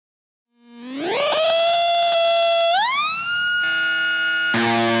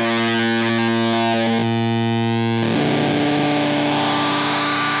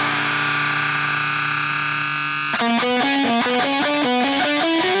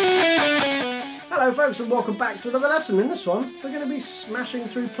Hello folks and welcome back to another lesson. In this one we're going to be smashing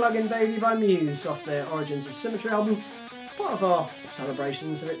through Plug-in Baby by Muse off their Origins of Symmetry album. It's part of our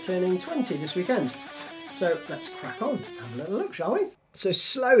celebrations of it turning 20 this weekend. So let's crack on, have a little look, shall we? So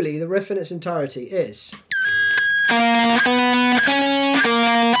slowly the riff in its entirety is...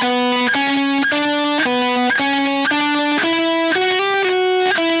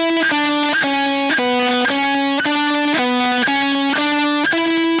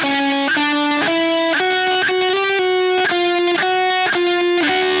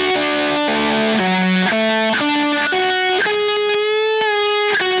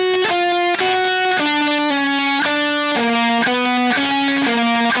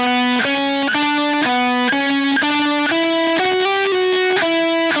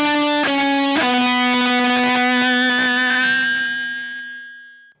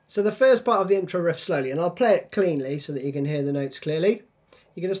 So the first part of the intro riff slowly, and I'll play it cleanly so that you can hear the notes clearly.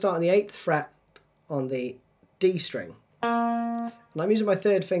 You're going to start on the 8th fret on the D string. And I'm using my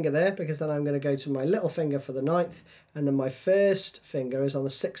 3rd finger there because then I'm going to go to my little finger for the 9th, and then my 1st finger is on the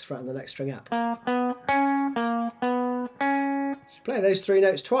 6th fret on the next string up. So you play those 3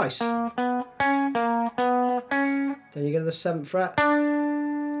 notes twice. Then you go to the 7th fret.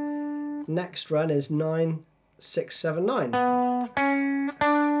 Next run is 9, 6, 7, 9.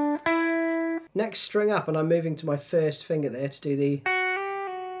 Next string up, and I'm moving to my 1st finger there to do the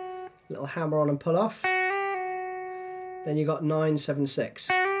little hammer on and pull off. Then you got 9, 7, 6.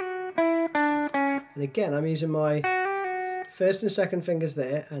 And again I'm using my 1st and 2nd fingers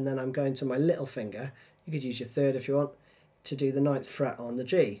there, and then I'm going to my little finger, you could use your 3rd if you want, to do the 9th fret on the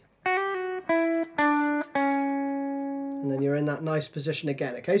G. And then you're in that nice position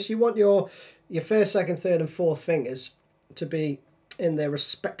again. Okay, so you want your 1st, 2nd, 3rd and 4th fingers to be in their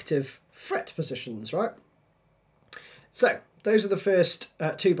respective fret positions, right? So those are the first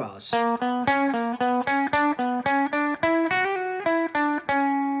 2 bars. Then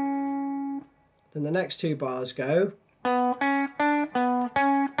the next 2 bars go.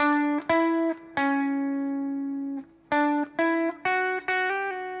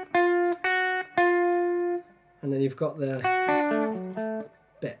 And then you've got the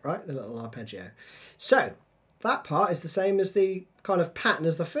bit, right? The little arpeggio. So that part is the same as the kind of pattern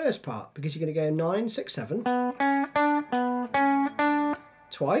as the first part, because you're going to go 9, 6, 7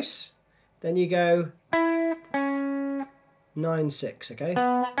 twice, then you go 9, 6, okay?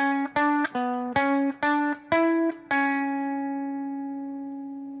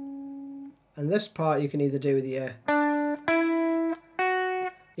 And this part you can either do with your,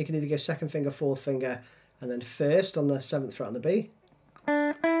 you can either go 2nd finger, 4th finger, and then 1st on the 7th fret on the B,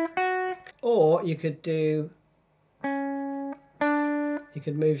 or you could do, you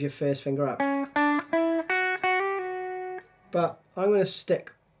could move your 1st finger up. But I'm going to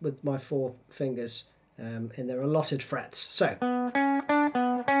stick with my 4 fingers in their allotted frets. So.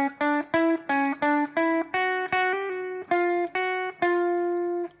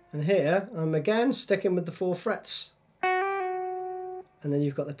 And here I'm again sticking with the 4 frets. And then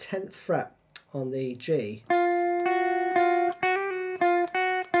you've got the 10th fret on the G.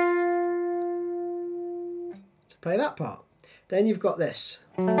 To play that part. Then you've got this.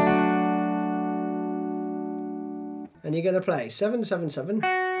 And you're going to play 7, 7, 7.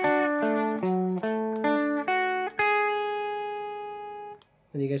 Then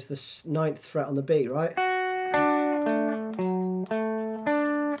you go to the 9th fret on the B, right?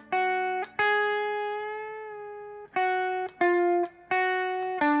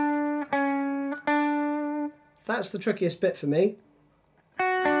 That's the trickiest bit for me.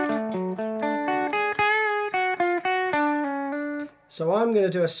 So I'm going to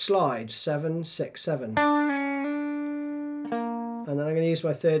do a slide, 7, 6, 7. And then I'm going to use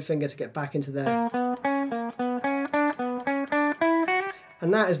my 3rd finger to get back into there.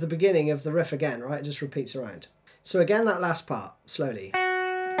 And that is the beginning of the riff again, right? It just repeats around. So again, that last part, slowly.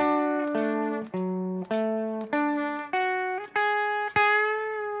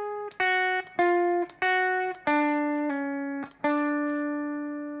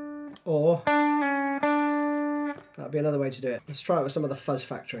 Or that'd be another way to do it. Let's try it with some of the Fuzz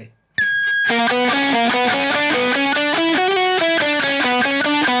Factory.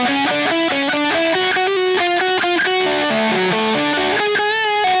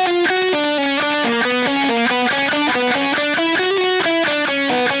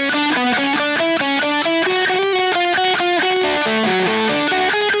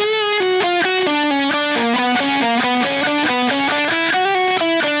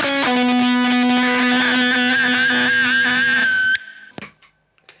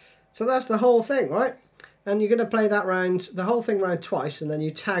 So that's the whole thing, right? And you're going to play that round, the whole thing round twice, and then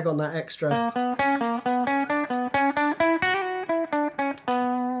you tag on that extra.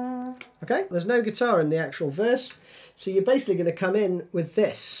 Okay, there's no guitar in the actual verse, so you're basically going to come in with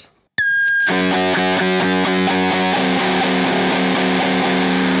this.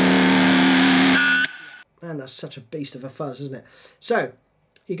 Man, that's such a beast of a fuzz, isn't it? So,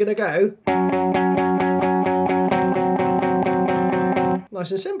 you're going to go... Nice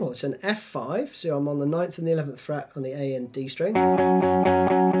and simple. It's an F5, so I'm on the 9th and the 11th fret on the A and D string.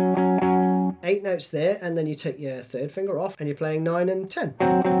 8 notes there, and then you take your 3rd finger off and you're playing 9 and 10.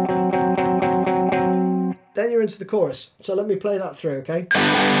 Then you're into the chorus. So let me play that through, okay?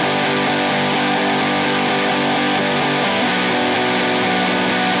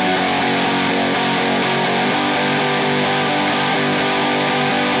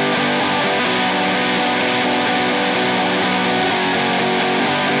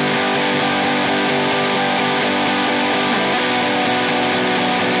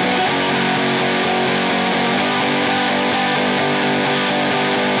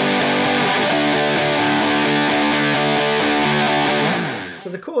 So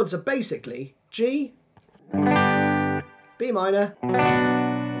the chords are basically G, B minor,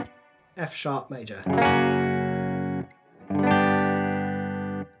 F sharp major.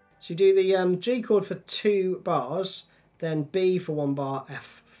 So you do the G chord for 2 bars, then B for 1 bar,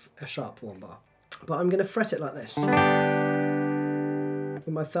 F sharp for 1 bar. But I'm going to fret it like this, with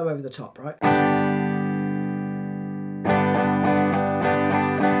my thumb over the top, right?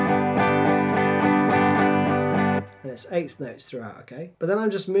 And it's 8th notes throughout, okay? But then I'm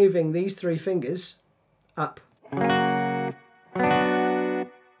just moving these 3 fingers up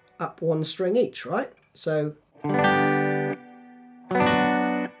 1 string each, right? So my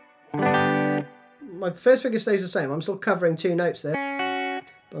first finger stays the same. I'm still covering 2 notes there,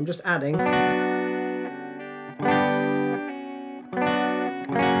 but I'm just adding.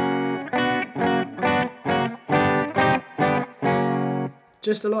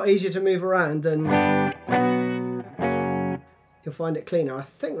 Just a lot easier to move around than... You'll find it cleaner. I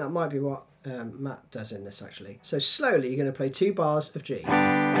think that might be what Matt does in this actually. So slowly you're going to play 2 bars of G.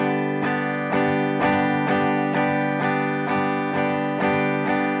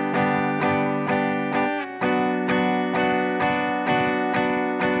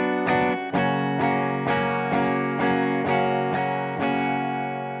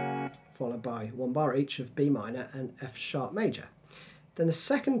 Followed by 1 bar each of B minor and F sharp major. Then the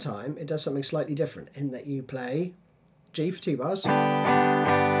second time it does something slightly different in that you play G for 2 bars,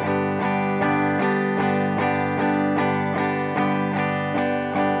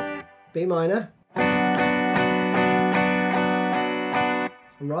 B minor,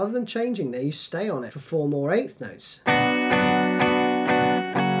 and rather than changing there, you stay on it for 4 more 8th notes.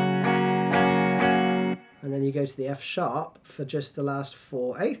 And then you go to the F sharp for just the last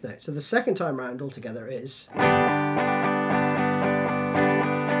 4 8th notes. So the second time round altogether is...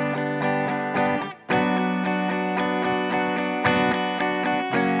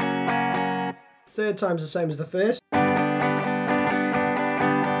 Third time's the same as the first.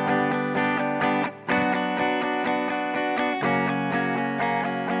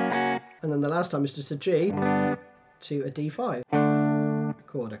 And then the last time is just a G to a D5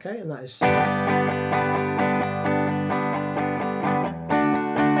 chord, okay? And that is...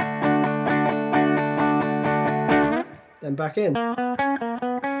 Then back in.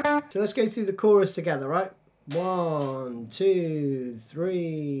 So let's go through the chorus together, right? 1, 2,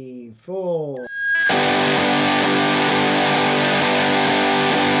 3, 4...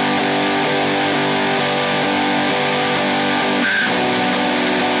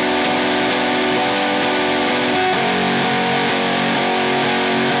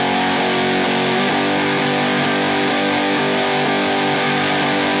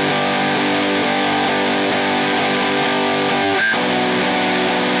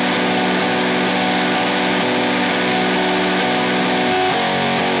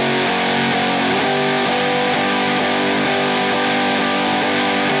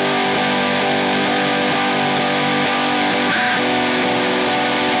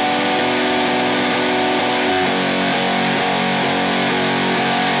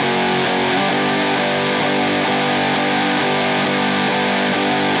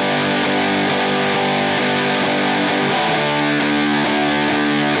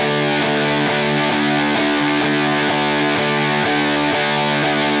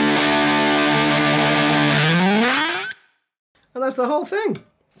 And that's the whole thing.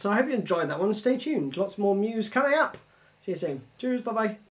 So I hope you enjoyed that one. Stay tuned. Lots more Muse coming up. See you soon. Cheers. Bye-bye.